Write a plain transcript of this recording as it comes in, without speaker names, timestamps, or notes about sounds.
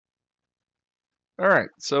All right,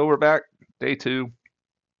 so we're back. Day two.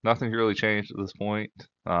 Nothing's really changed at this point.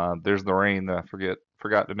 There's the rain that I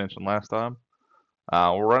forgot to mention last time.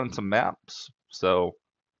 We're running some maps. So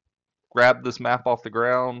grabbed this map off the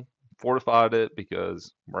ground, fortified it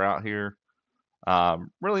because we're out here.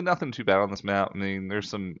 Really nothing too bad on this map. I mean, there's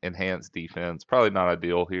some enhanced defense. Probably not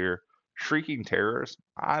ideal here. Shrieking terrors.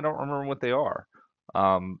 I don't remember what they are.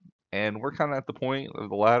 Um, and we're kind of at the point of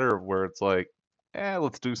the ladder of where it's like,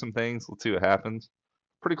 let's do some things. Let's see what happens.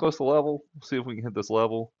 Pretty close to level. We'll see if we can hit this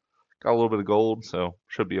level. Got a little bit of gold, so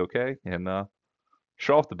should be okay. And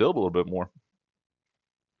show off the build a little bit more.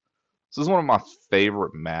 This is one of my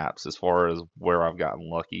favorite maps as far as where I've gotten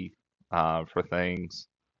lucky for things.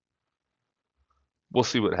 We'll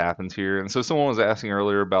see what happens here. And so someone was asking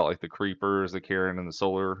earlier about like the creepers, the Karen, and the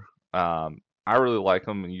solar. I really like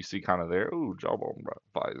them, and you see kind of there. Ooh, jawbone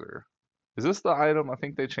visor. Is this the item? I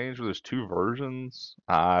think they changed where there's two versions.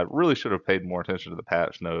 I really should have paid more attention to the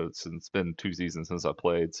patch notes, and it's been 2 seasons since I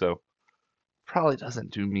played, so probably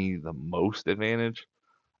doesn't do me the most advantage.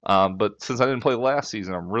 But since I didn't play last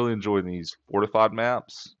season, I'm really enjoying these fortified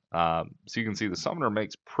maps. So you can see the summoner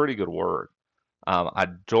makes pretty good work. I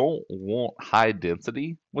don't want high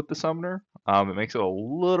density with the summoner. It makes it a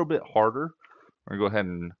little bit harder. I'm gonna go ahead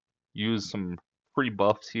and use some free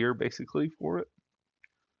buffs here basically for it.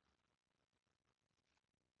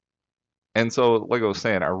 And so, like I was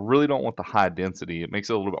saying, I really don't want the high density. It makes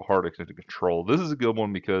it a little bit harder to control. This is a good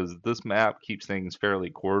one because this map keeps things fairly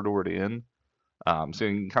corridored in. So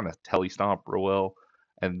you can kind of telestomp real well.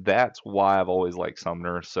 And that's why I've always liked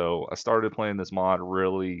Summoner. So I started playing this mod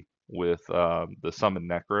really with the Summon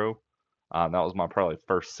Necro. That was my probably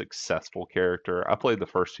first successful character. I played the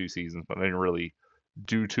first 2 seasons, but I didn't really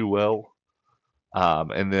do too well.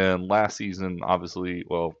 And then last season, obviously,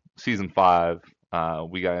 well, season five,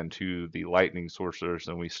 we got into the Lightning Sorcerers,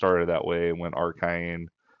 and we started that way and went Arcane.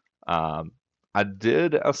 Um, I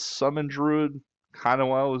did a Summon Druid kind of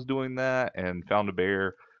while I was doing that, and found a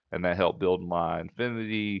bear, and that helped build my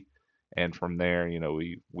Infinity. And from there,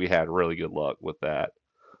 we had really good luck with that.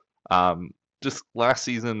 Just last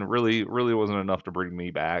season really wasn't enough to bring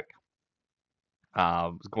me back.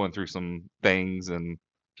 Was going through some things, and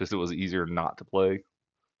just it was easier not to play.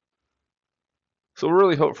 So we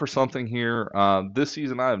really hope for something here. This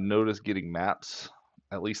season, I have noticed getting maps,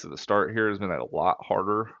 at least at the start here, has been a lot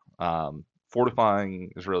harder.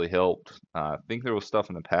 Fortifying has really helped. I think there was stuff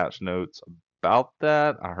in the patch notes about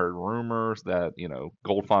that. I heard rumors that,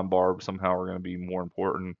 gold fine barbs somehow are going to be more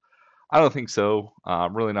important. I don't think so.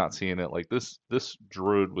 I'm really not seeing it. Like this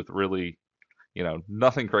druid with really,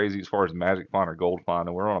 nothing crazy as far as magic fine or gold fine,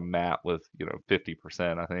 and we're on a map with,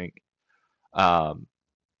 50%, I think. Um,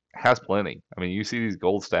 has plenty. I mean, you see these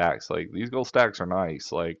gold stacks. Like these gold stacks are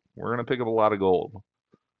nice. Like we're gonna pick up a lot of gold.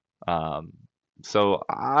 Um, so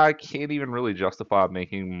I can't even really justify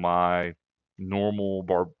making my normal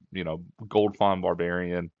gold fine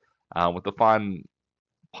barbarian with the fine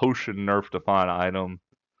potion nerf to fine item.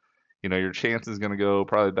 Your chance is gonna go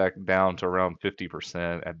probably back down to around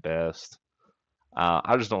 50% at best.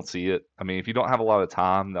 I just don't see it. I mean, if you don't have a lot of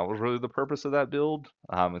time, that was really the purpose of that build.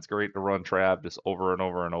 It's great to run Trav just over and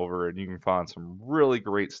over and over, and you can find some really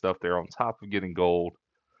great stuff there on top of getting gold.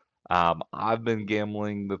 I've been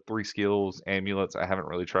gambling the 3 skills amulets. I haven't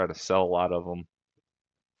really tried to sell a lot of them,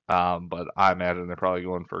 but I imagine they're probably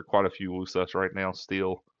going for quite a few Wusas right now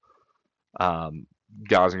still. Um,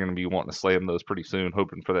 Guys are going to be wanting to slam those pretty soon,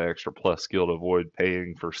 hoping for the extra plus skill to avoid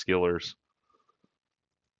paying for skillers.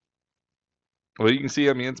 Well, you can see,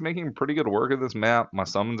 I mean, it's making pretty good work of this map. My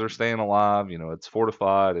summons are staying alive. It's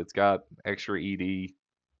fortified. It's got extra ED.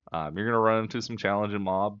 You're going to run into some challenging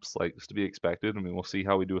mobs, like is to be expected. I mean, we'll see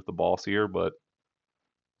how we do with the boss here, but,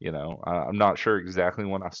 I'm not sure exactly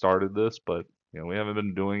when I started this, but, we haven't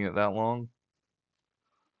been doing it that long.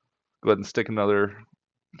 Go ahead and stick another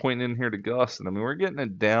point in here to Gus. And I mean, we're getting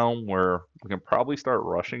it down where we can probably start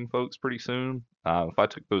rushing folks pretty soon. If I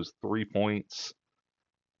took those 3 points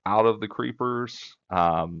out of the creepers.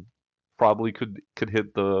 Probably could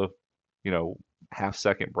hit the, you know,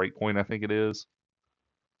 half-second breakpoint, I think it is.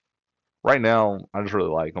 Right now, I just really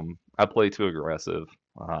like them. I play too aggressive.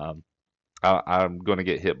 Um, I'm going to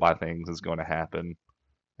get hit by things. It's going to happen,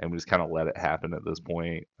 and we just kind of let it happen at this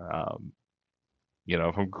point.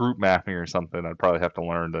 If I'm group mapping or something, I'd probably have to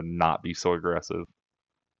learn to not be so aggressive.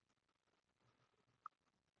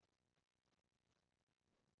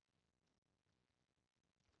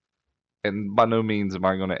 And by no means am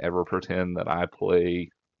I going to ever pretend that I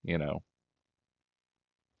play, you know,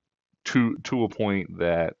 to a point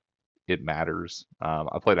that it matters.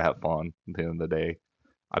 I play to have fun at the end of the day.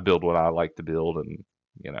 I build what I like to build, and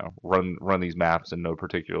run these maps in no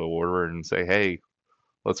particular order and say, hey,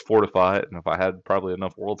 let's fortify it. And if I had probably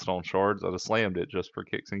enough worldstone shards, I'd have slammed it just for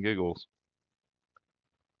kicks and giggles.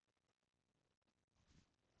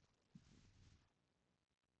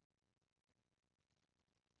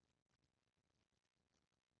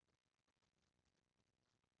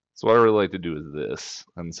 So what I really like to do is this,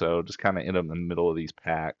 and so just kind of end up in the middle of these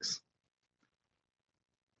packs,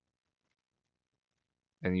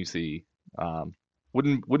 and you see, um,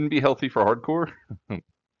 wouldn't be healthy for hardcore.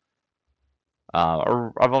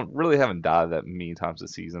 Or I don't really haven't died that many times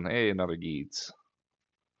this season. Hey, another gheeds.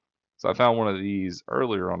 So I found one of these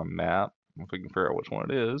earlier on a map. If we can figure out which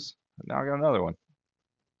one it is. And now I got another one.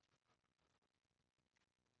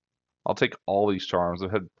 I'll take all these charms.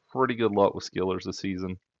 I've had pretty good luck with skillers this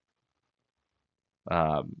season.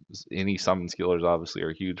 Um, any summon skillers obviously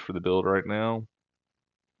are huge for the build right now.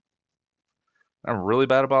 I'm really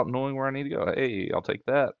bad about knowing where I need to go. Hey, I'll take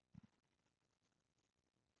that.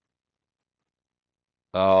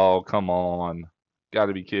 Oh, come on.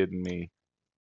 Gotta be kidding me.